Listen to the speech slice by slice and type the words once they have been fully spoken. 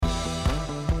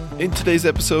In today's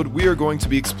episode, we are going to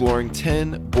be exploring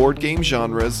 10 board game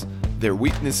genres, their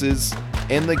weaknesses,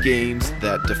 and the games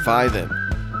that defy them.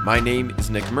 My name is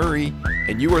Nick Murray,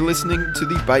 and you are listening to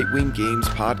the Bitewing Games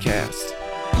podcast.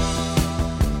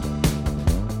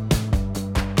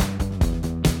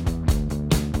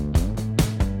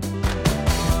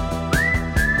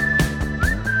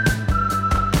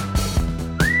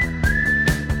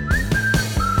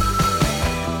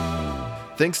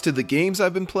 Thanks to the games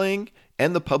I've been playing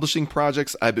and the publishing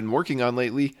projects I've been working on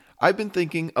lately, I've been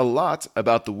thinking a lot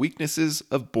about the weaknesses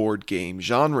of board game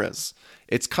genres.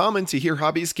 It's common to hear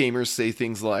hobbyist gamers say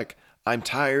things like, "I'm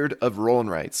tired of roll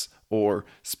and writes," or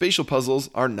 "spatial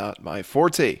puzzles are not my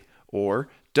forte," or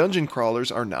 "dungeon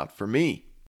crawlers are not for me."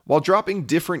 While dropping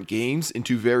different games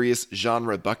into various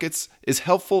genre buckets is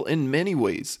helpful in many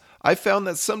ways, I've found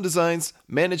that some designs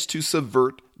manage to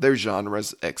subvert their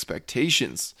genre's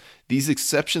expectations. These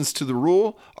exceptions to the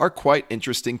rule are quite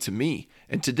interesting to me,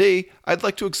 and today I'd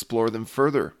like to explore them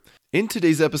further. In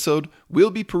today's episode, we'll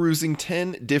be perusing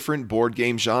 10 different board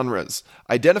game genres,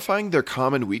 identifying their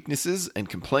common weaknesses and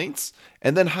complaints,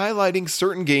 and then highlighting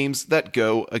certain games that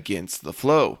go against the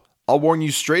flow. I'll warn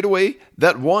you straight away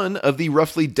that one of the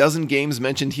roughly dozen games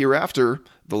mentioned hereafter,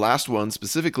 the last one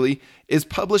specifically, is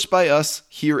published by us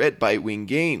here at Bitewing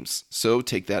Games, so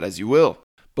take that as you will.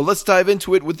 But let's dive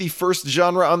into it with the first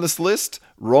genre on this list,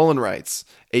 roll and writes,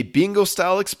 a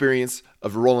bingo-style experience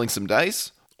of rolling some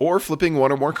dice, or flipping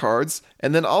one or more cards,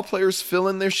 and then all players fill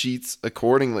in their sheets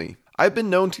accordingly. I've been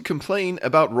known to complain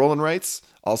about roll and writes,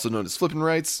 also known as flip and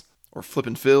writes, or flip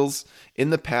and fills,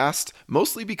 in the past,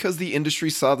 mostly because the industry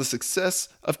saw the success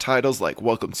of titles like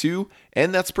Welcome To,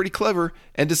 and That's Pretty Clever,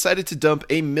 and decided to dump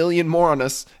a million more on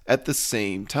us at the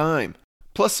same time.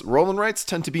 Plus, roll and writes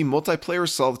tend to be multiplayer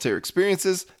solitaire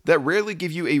experiences that rarely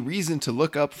give you a reason to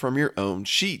look up from your own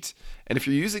sheet. And if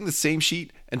you're using the same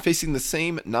sheet and facing the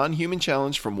same non-human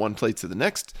challenge from one play to the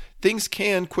next, things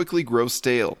can quickly grow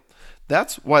stale.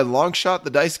 That's why Longshot the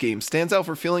Dice Game stands out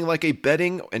for feeling like a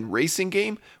betting and racing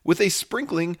game with a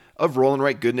sprinkling of roll and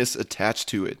write goodness attached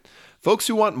to it. Folks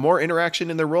who want more interaction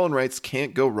in their roll and writes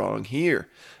can't go wrong here.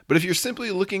 But if you're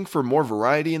simply looking for more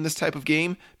variety in this type of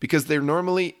game, because there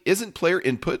normally isn't player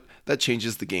input that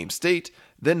changes the game state,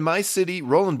 then My City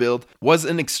Roll and Build was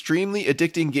an extremely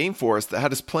addicting game for us that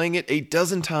had us playing it a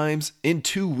dozen times in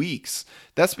 2 weeks.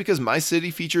 That's because My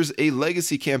City features a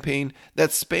legacy campaign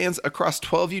that spans across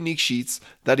 12 unique sheets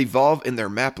that evolve in their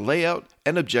map layout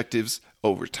and objectives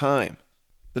over time.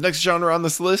 The next genre on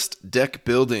this list, deck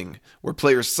building, where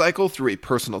players cycle through a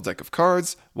personal deck of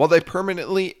cards while they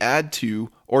permanently add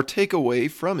to or take away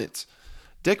from it.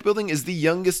 Deck building is the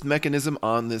youngest mechanism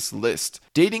on this list,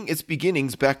 dating its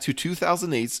beginnings back to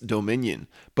 2008's Dominion,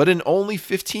 but in only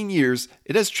 15 years,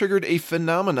 it has triggered a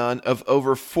phenomenon of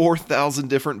over 4,000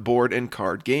 different board and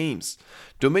card games.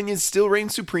 Dominion still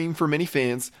reigns supreme for many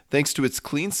fans thanks to its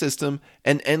clean system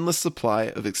and endless supply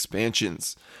of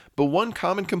expansions. But one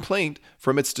common complaint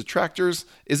from its detractors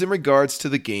is in regards to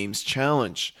the game's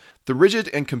challenge. The rigid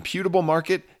and computable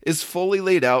market is fully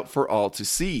laid out for all to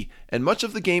see, and much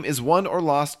of the game is won or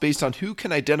lost based on who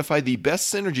can identify the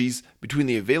best synergies between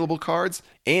the available cards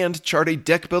and chart a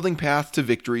deck-building path to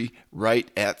victory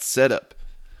right at setup.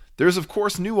 There is of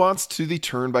course nuance to the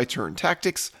turn-by-turn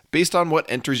tactics based on what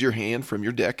enters your hand from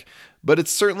your deck, but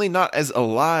it's certainly not as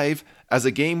alive as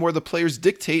a game where the players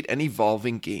dictate an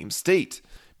evolving game state.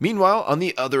 Meanwhile, on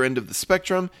the other end of the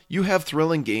spectrum, you have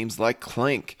thrilling games like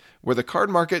Clank, where the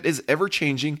card market is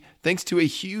ever-changing thanks to a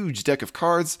huge deck of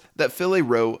cards that fill a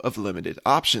row of limited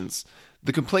options.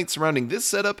 The complaint surrounding this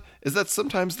setup is that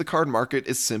sometimes the card market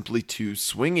is simply too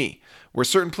swingy, where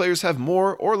certain players have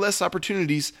more or less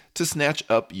opportunities to snatch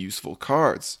up useful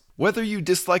cards. Whether you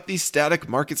dislike the static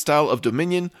market style of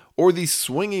Dominion or the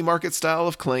swingy market style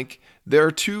of Clank, there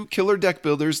are two killer deck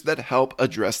builders that help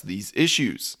address these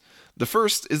issues. The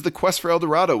first is the Quest for El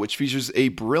Dorado, which features a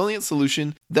brilliant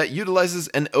solution that utilizes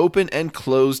an open and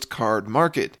closed card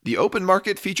market. The open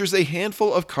market features a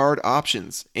handful of card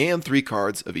options and 3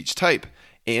 cards of each type,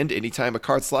 and anytime a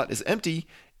card slot is empty,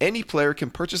 any player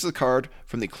can purchase a card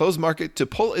from the closed market to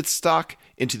pull its stock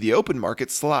into the open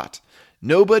market slot.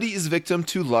 Nobody is victim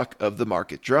to luck of the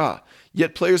market draw,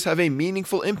 yet players have a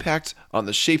meaningful impact on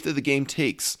the shape that the game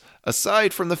takes,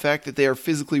 aside from the fact that they are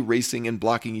physically racing and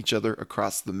blocking each other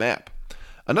across the map.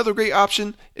 Another great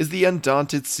option is the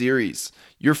Undaunted series.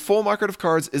 Your full market of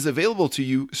cards is available to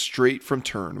you straight from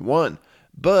turn 1,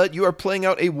 but you are playing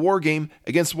out a war game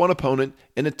against one opponent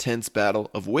in a tense battle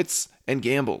of wits and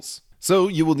gambles. So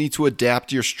you will need to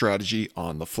adapt your strategy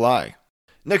on the fly.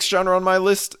 Next genre on my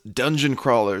list, dungeon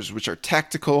crawlers, which are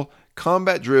tactical,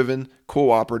 combat-driven,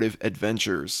 cooperative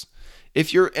adventures.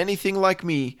 If you're anything like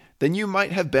me, then you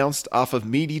might have bounced off of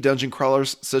meaty dungeon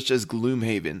crawlers such as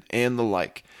Gloomhaven and the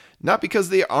like. Not because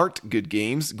they aren't good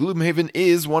games, Gloomhaven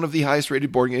is one of the highest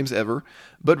rated board games ever,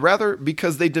 but rather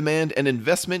because they demand an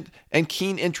investment and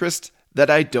keen interest that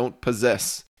I don't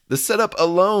possess. The setup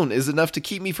alone is enough to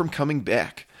keep me from coming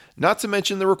back, not to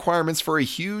mention the requirements for a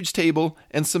huge table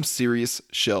and some serious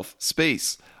shelf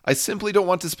space. I simply don't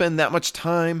want to spend that much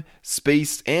time,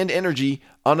 space, and energy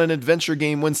on an adventure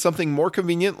game when something more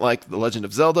convenient like The Legend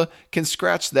of Zelda can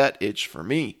scratch that itch for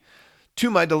me. To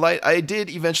my delight, I did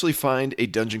eventually find a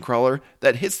dungeon crawler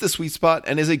that hits the sweet spot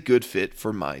and is a good fit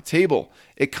for my table.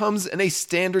 It comes in a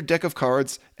standard deck of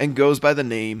cards and goes by the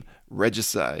name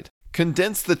Regicide.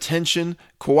 Condense the tension,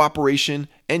 cooperation,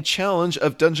 and challenge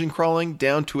of dungeon crawling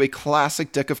down to a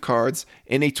classic deck of cards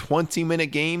in a 20-minute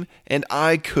game, and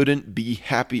I couldn't be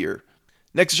happier.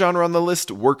 Next genre on the list,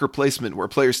 worker placement, where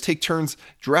players take turns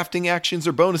drafting actions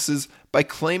or bonuses by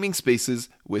claiming spaces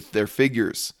with their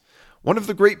figures. One of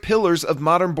the great pillars of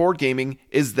modern board gaming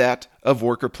is that of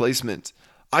worker placement.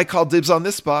 I call dibs on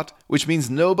this spot, which means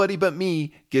nobody but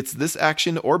me gets this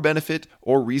action or benefit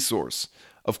or resource.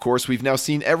 Of course, we've now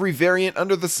seen every variant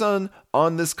under the sun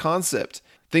on this concept.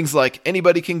 Things like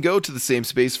anybody can go to the same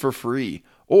space for free,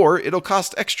 or it'll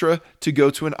cost extra to go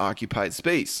to an occupied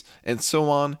space, and so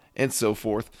on and so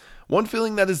forth. One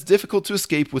feeling that is difficult to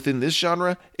escape within this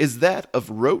genre is that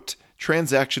of rote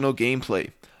transactional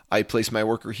gameplay. I place my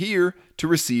worker here to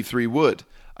receive 3 wood.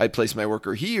 I place my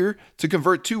worker here to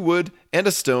convert 2 wood and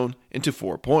a stone into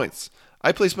 4 points.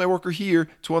 I place my worker here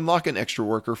to unlock an extra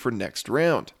worker for next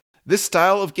round. This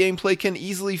style of gameplay can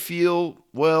easily feel,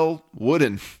 well,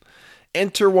 wooden.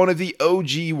 Enter one of the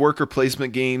OG worker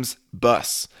placement games,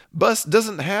 Bus. Bus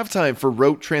doesn't have time for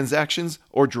rote transactions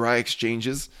or dry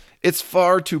exchanges. It's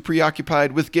far too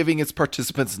preoccupied with giving its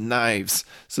participants knives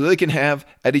so they can have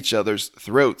at each other's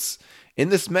throats. In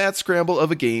this mad scramble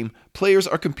of a game, players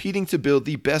are competing to build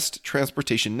the best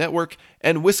transportation network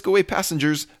and whisk away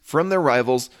passengers from their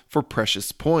rivals for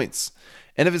precious points.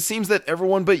 And if it seems that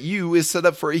everyone but you is set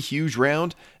up for a huge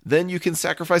round, then you can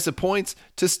sacrifice a point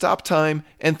to stop time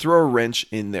and throw a wrench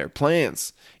in their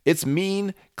plans. It's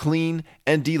mean, clean,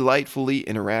 and delightfully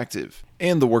interactive.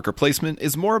 And the worker placement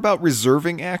is more about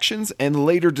reserving actions and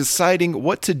later deciding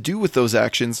what to do with those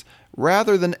actions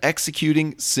rather than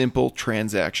executing simple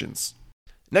transactions.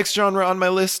 Next genre on my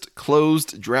list,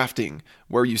 closed drafting,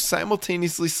 where you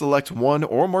simultaneously select one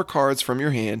or more cards from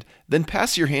your hand, then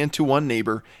pass your hand to one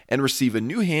neighbor and receive a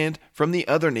new hand from the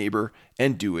other neighbor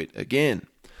and do it again.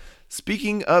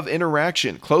 Speaking of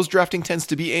interaction, closed drafting tends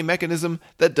to be a mechanism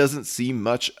that doesn't see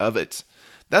much of it.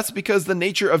 That's because the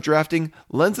nature of drafting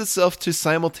lends itself to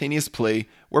simultaneous play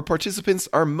where participants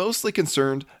are mostly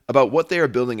concerned about what they are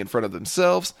building in front of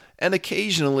themselves and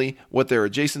occasionally what their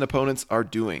adjacent opponents are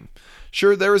doing.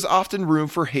 Sure, there is often room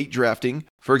for hate drafting.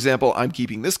 For example, I'm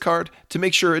keeping this card to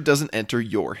make sure it doesn't enter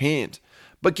your hand.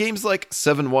 But games like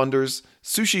Seven Wonders,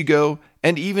 Sushi Go,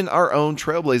 and even our own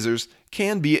Trailblazers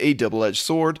can be a double-edged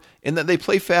sword in that they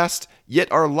play fast,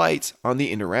 yet are light on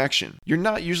the interaction. You're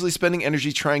not usually spending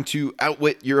energy trying to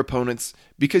outwit your opponents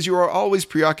because you are always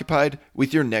preoccupied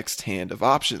with your next hand of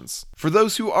options. For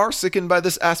those who are sickened by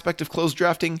this aspect of closed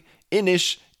drafting,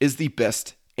 Inish is the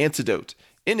best antidote.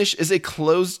 Inish is a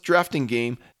closed drafting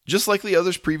game, just like the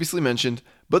others previously mentioned,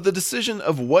 but the decision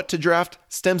of what to draft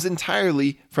stems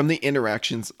entirely from the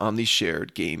interactions on the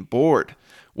shared game board.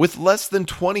 With less than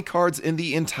 20 cards in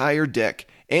the entire deck,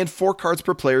 and 4 cards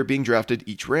per player being drafted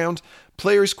each round,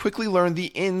 players quickly learn the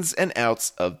ins and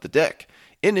outs of the deck.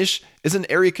 Inish is an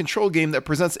area control game that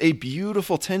presents a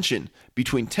beautiful tension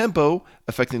between tempo,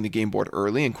 affecting the game board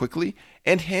early and quickly,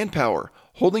 and hand power,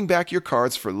 holding back your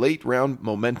cards for late round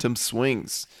momentum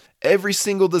swings. Every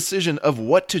single decision of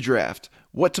what to draft,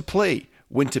 what to play,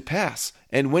 when to pass,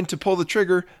 and when to pull the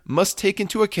trigger must take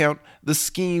into account the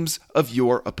schemes of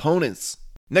your opponents.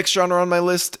 Next genre on my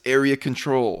list, area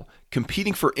control,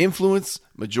 competing for influence,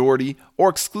 majority, or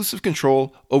exclusive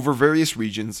control over various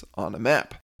regions on a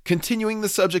map. Continuing the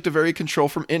subject of area control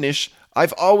from Inish,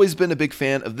 I've always been a big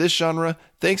fan of this genre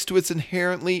thanks to its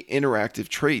inherently interactive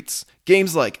traits.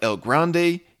 Games like El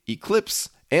Grande, Eclipse,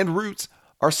 and Root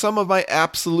are some of my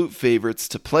absolute favorites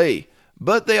to play,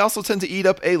 but they also tend to eat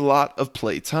up a lot of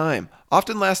play time,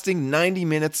 often lasting 90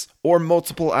 minutes or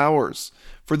multiple hours.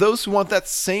 For those who want that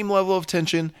same level of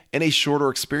tension and a shorter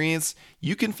experience,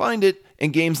 you can find it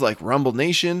in games like Rumble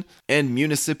Nation and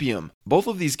Municipium. Both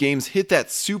of these games hit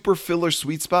that super filler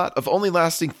sweet spot of only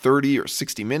lasting 30 or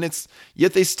 60 minutes,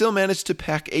 yet they still manage to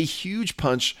pack a huge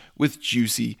punch with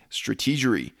juicy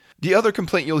strategery. The other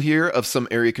complaint you'll hear of some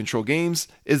area control games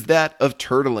is that of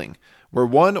turtling, where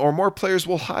one or more players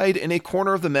will hide in a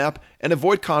corner of the map and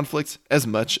avoid conflict as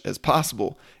much as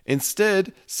possible,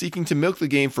 instead seeking to milk the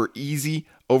game for easy,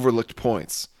 overlooked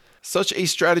points. Such a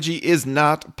strategy is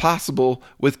not possible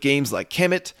with games like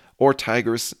Kemet or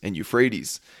Tigris and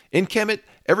Euphrates. In Kemet,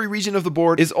 every region of the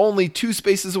board is only 2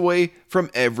 spaces away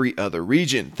from every other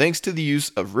region, thanks to the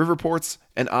use of river ports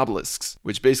and obelisks,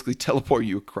 which basically teleport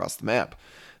you across the map.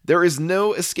 There is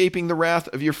no escaping the wrath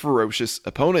of your ferocious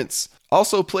opponents.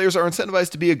 Also, players are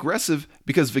incentivized to be aggressive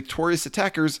because victorious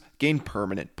attackers gain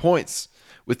permanent points.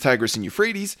 With Tigris and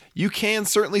Euphrates, you can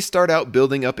certainly start out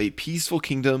building up a peaceful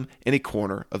kingdom in a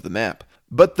corner of the map.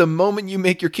 But the moment you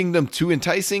make your kingdom too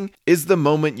enticing is the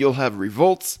moment you'll have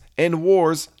revolts and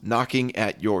wars knocking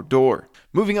at your door.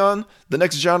 Moving on, the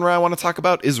next genre I want to talk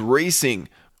about is racing,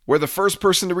 where the first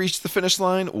person to reach the finish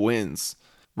line wins.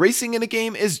 Racing in a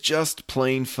game is just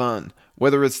plain fun,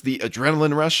 whether it's the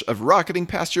adrenaline rush of rocketing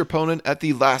past your opponent at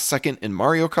the last second in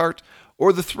Mario Kart,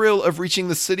 or the thrill of reaching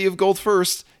the City of Gold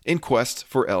first in Quest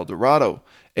for El Dorado.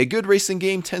 A good racing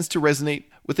game tends to resonate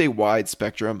with a wide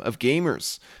spectrum of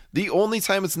gamers. The only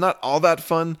time it's not all that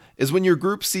fun is when your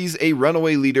group sees a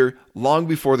runaway leader long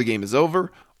before the game is over,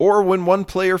 or when one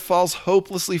player falls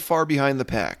hopelessly far behind the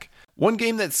pack. One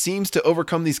game that seems to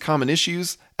overcome these common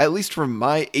issues, at least from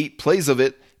my 8 plays of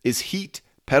it, is Heat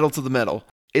Pedal to the Metal.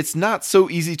 It's not so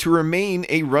easy to remain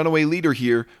a runaway leader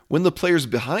here when the players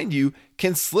behind you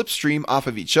can slipstream off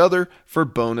of each other for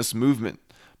bonus movement.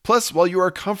 Plus, while you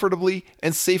are comfortably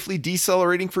and safely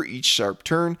decelerating for each sharp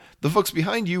turn, the folks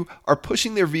behind you are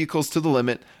pushing their vehicles to the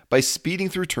limit by speeding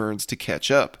through turns to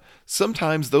catch up.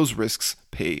 Sometimes those risks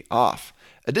pay off.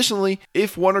 Additionally,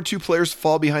 if 1 or 2 players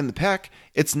fall behind the pack,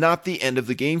 it's not the end of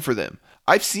the game for them.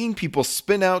 I've seen people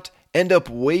spin out, end up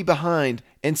way behind,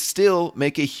 and still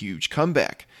make a huge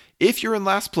comeback. If you're in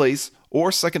last place,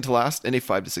 or second to last in a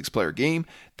 5 to 6 player game,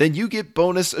 then you get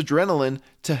bonus adrenaline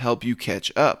to help you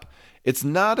catch up. It's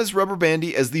not as rubber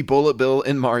bandy as the bullet bill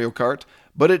in Mario Kart,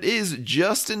 but it is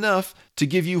just enough to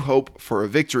give you hope for a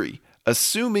victory,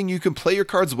 assuming you can play your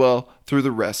cards well through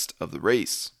the rest of the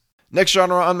race. Next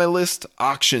genre on my list,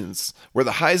 auctions, where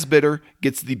the highest bidder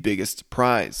gets the biggest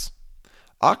prize.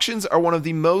 Auctions are one of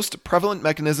the most prevalent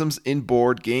mechanisms in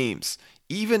board games,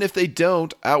 even if they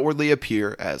don't outwardly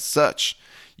appear as such.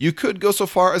 You could go so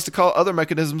far as to call other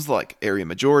mechanisms like area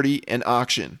majority an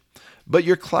auction. But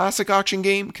your classic auction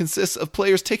game consists of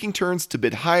players taking turns to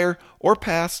bid higher or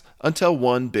pass until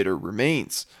one bidder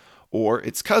remains. Or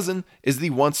its cousin is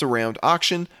the once-around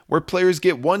auction, where players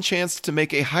get one chance to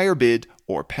make a higher bid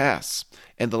or pass.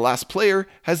 And the last player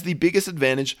has the biggest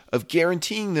advantage of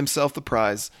guaranteeing themselves the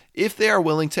prize if they are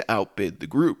willing to outbid the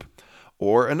group.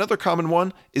 Or another common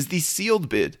one is the sealed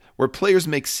bid, where players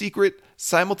make secret,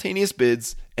 simultaneous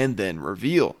bids and then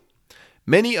reveal.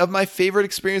 Many of my favorite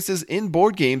experiences in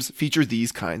board games feature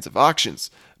these kinds of auctions,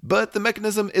 but the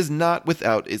mechanism is not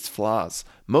without its flaws.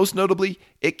 Most notably,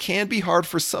 it can be hard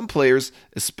for some players,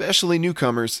 especially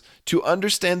newcomers, to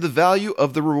understand the value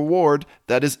of the reward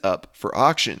that is up for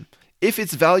auction. If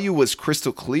its value was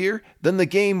crystal clear, then the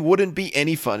game wouldn't be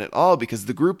any fun at all because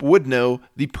the group would know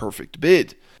the perfect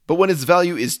bid. But when its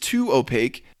value is too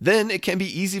opaque, then it can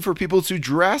be easy for people to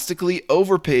drastically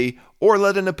overpay or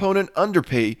let an opponent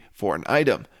underpay for an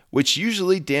item, which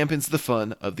usually dampens the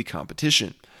fun of the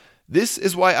competition. This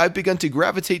is why I've begun to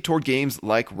gravitate toward games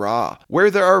like Ra, where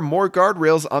there are more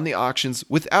guardrails on the auctions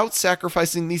without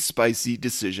sacrificing the spicy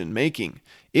decision making.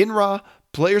 In Ra,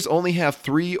 players only have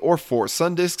 3 or 4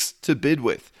 sun discs to bid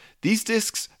with. These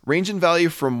discs range in value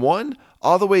from 1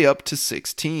 all the way up to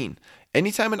 16.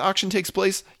 Anytime an auction takes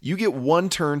place, you get 1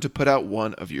 turn to put out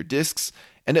one of your discs,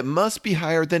 and it must be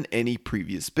higher than any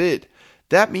previous bid.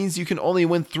 That means you can only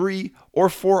win 3 or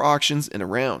 4 auctions in a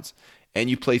round, and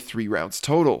you play 3 rounds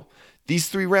total. These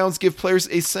 3 rounds give players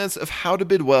a sense of how to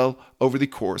bid well over the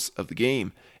course of the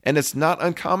game, and it's not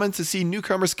uncommon to see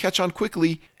newcomers catch on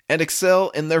quickly and excel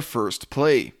in their first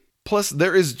play. Plus,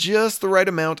 there is just the right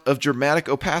amount of dramatic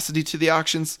opacity to the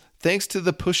auctions thanks to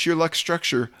the push your luck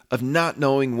structure of not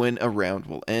knowing when a round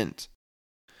will end.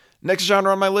 Next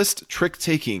genre on my list, trick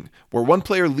taking, where one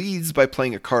player leads by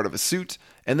playing a card of a suit,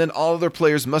 and then all other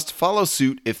players must follow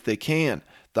suit if they can.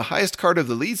 The highest card of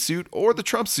the lead suit or the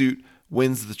trump suit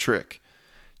wins the trick.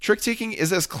 Trick-taking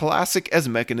is as classic as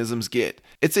mechanisms get.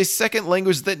 It's a second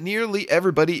language that nearly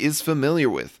everybody is familiar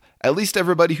with, at least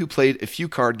everybody who played a few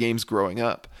card games growing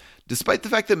up. Despite the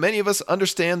fact that many of us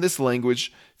understand this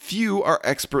language, few are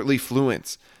expertly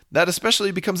fluent. That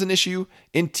especially becomes an issue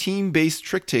in team-based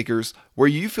trick takers where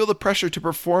you feel the pressure to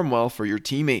perform well for your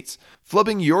teammates.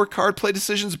 Flubbing your card play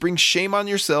decisions brings shame on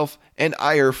yourself and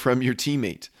ire from your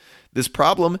teammate. This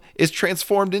problem is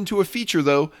transformed into a feature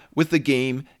though with the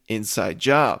game Inside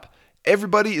Job.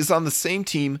 Everybody is on the same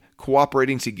team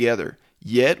cooperating together,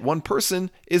 yet one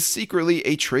person is secretly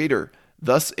a traitor.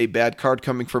 Thus, a bad card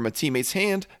coming from a teammate's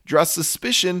hand draws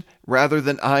suspicion rather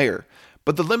than ire.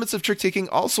 But the limits of trick-taking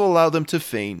also allow them to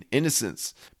feign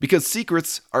innocence, because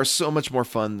secrets are so much more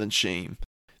fun than shame.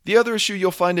 The other issue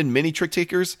you'll find in many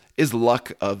trick-takers is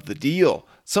luck of the deal.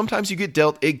 Sometimes you get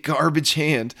dealt a garbage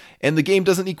hand, and the game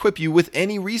doesn't equip you with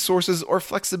any resources or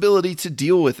flexibility to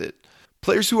deal with it.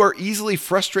 Players who are easily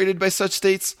frustrated by such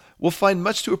states will find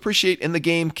much to appreciate in the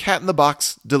game Cat in the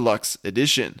Box Deluxe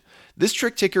Edition. This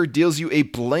trick-taker deals you a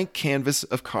blank canvas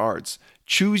of cards.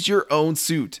 Choose your own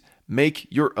suit. Make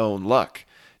your own luck.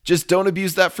 Just don't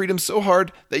abuse that freedom so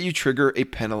hard that you trigger a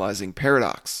penalizing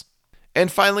paradox.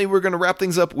 And finally, we're going to wrap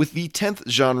things up with the 10th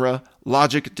genre,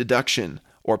 logic deduction,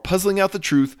 or puzzling out the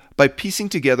truth by piecing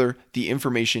together the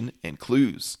information and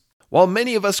clues. While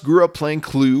many of us grew up playing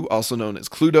Clue, also known as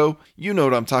Cluedo, you know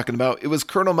what I'm talking about. It was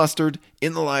Colonel Mustard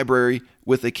in the library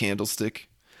with a candlestick.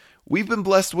 We've been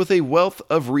blessed with a wealth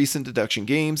of recent deduction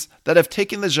games that have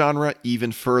taken the genre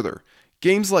even further.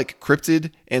 Games like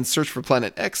Cryptid and Search for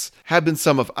Planet X have been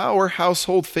some of our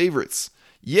household favorites,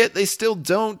 yet they still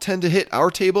don't tend to hit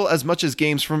our table as much as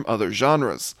games from other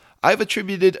genres. I've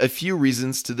attributed a few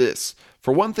reasons to this.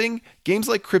 For one thing, games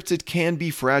like Cryptid can be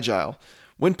fragile.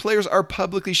 When players are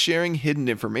publicly sharing hidden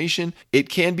information, it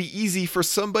can be easy for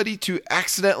somebody to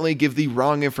accidentally give the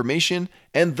wrong information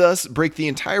and thus break the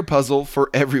entire puzzle for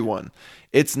everyone.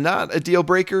 It's not a deal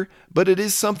breaker, but it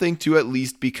is something to at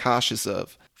least be cautious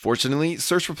of. Fortunately,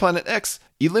 Search for Planet X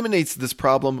eliminates this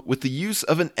problem with the use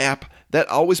of an app that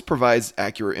always provides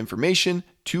accurate information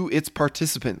to its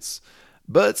participants.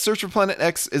 But Search for Planet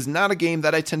X is not a game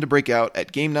that I tend to break out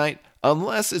at game night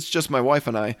unless it's just my wife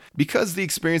and I, because the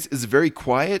experience is very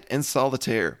quiet and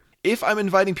solitaire. If I'm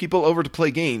inviting people over to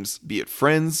play games, be it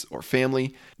friends or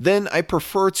family, then I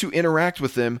prefer to interact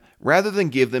with them rather than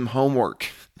give them homework.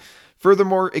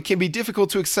 Furthermore, it can be difficult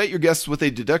to excite your guests with a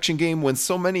deduction game when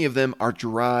so many of them are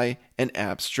dry and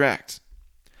abstract.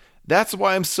 That's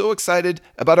why I'm so excited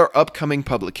about our upcoming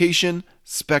publication,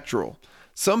 Spectral.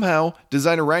 Somehow,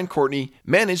 designer Ryan Courtney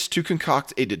managed to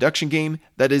concoct a deduction game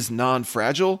that is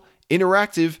non-fragile,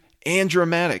 interactive, and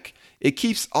dramatic. It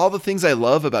keeps all the things I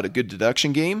love about a good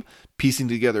deduction game, piecing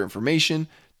together information,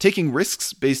 taking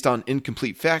risks based on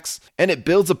incomplete facts, and it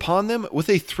builds upon them with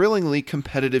a thrillingly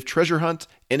competitive treasure hunt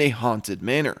in a haunted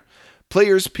manner.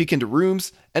 Players peek into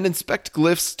rooms and inspect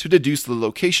glyphs to deduce the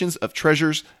locations of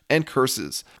treasures and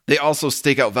curses. They also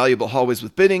stake out valuable hallways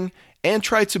with bidding, and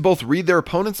try to both read their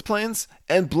opponent's plans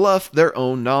and bluff their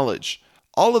own knowledge.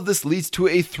 All of this leads to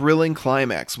a thrilling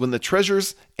climax when the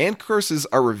treasures and curses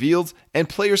are revealed and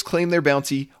players claim their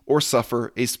bounty or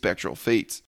suffer a spectral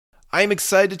fate. I am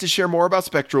excited to share more about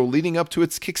Spectral leading up to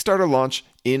its Kickstarter launch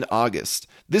in August.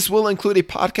 This will include a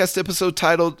podcast episode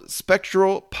titled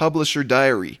Spectral Publisher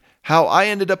Diary, how I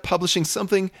ended up publishing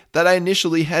something that I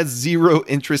initially had zero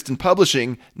interest in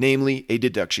publishing, namely a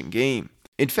deduction game.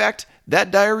 In fact,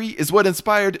 that diary is what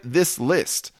inspired this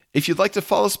list. If you'd like to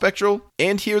follow Spectral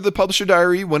and hear the Publisher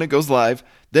Diary when it goes live,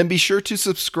 then be sure to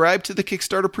subscribe to the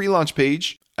Kickstarter pre-launch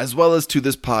page, as well as to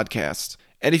this podcast.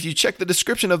 And if you check the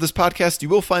description of this podcast, you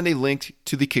will find a link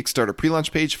to the Kickstarter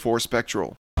pre-launch page for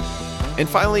Spectral. And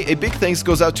finally, a big thanks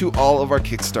goes out to all of our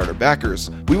Kickstarter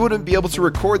backers. We wouldn't be able to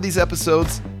record these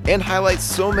episodes and highlight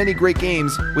so many great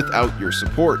games without your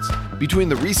support. Between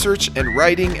the research and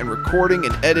writing and recording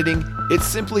and editing, it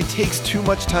simply takes too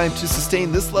much time to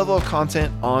sustain this level of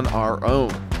content on our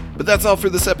own. But that's all for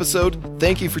this episode.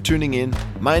 Thank you for tuning in.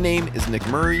 My name is Nick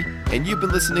Murray, and you've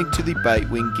been listening to the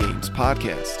Bitewing Games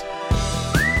Podcast.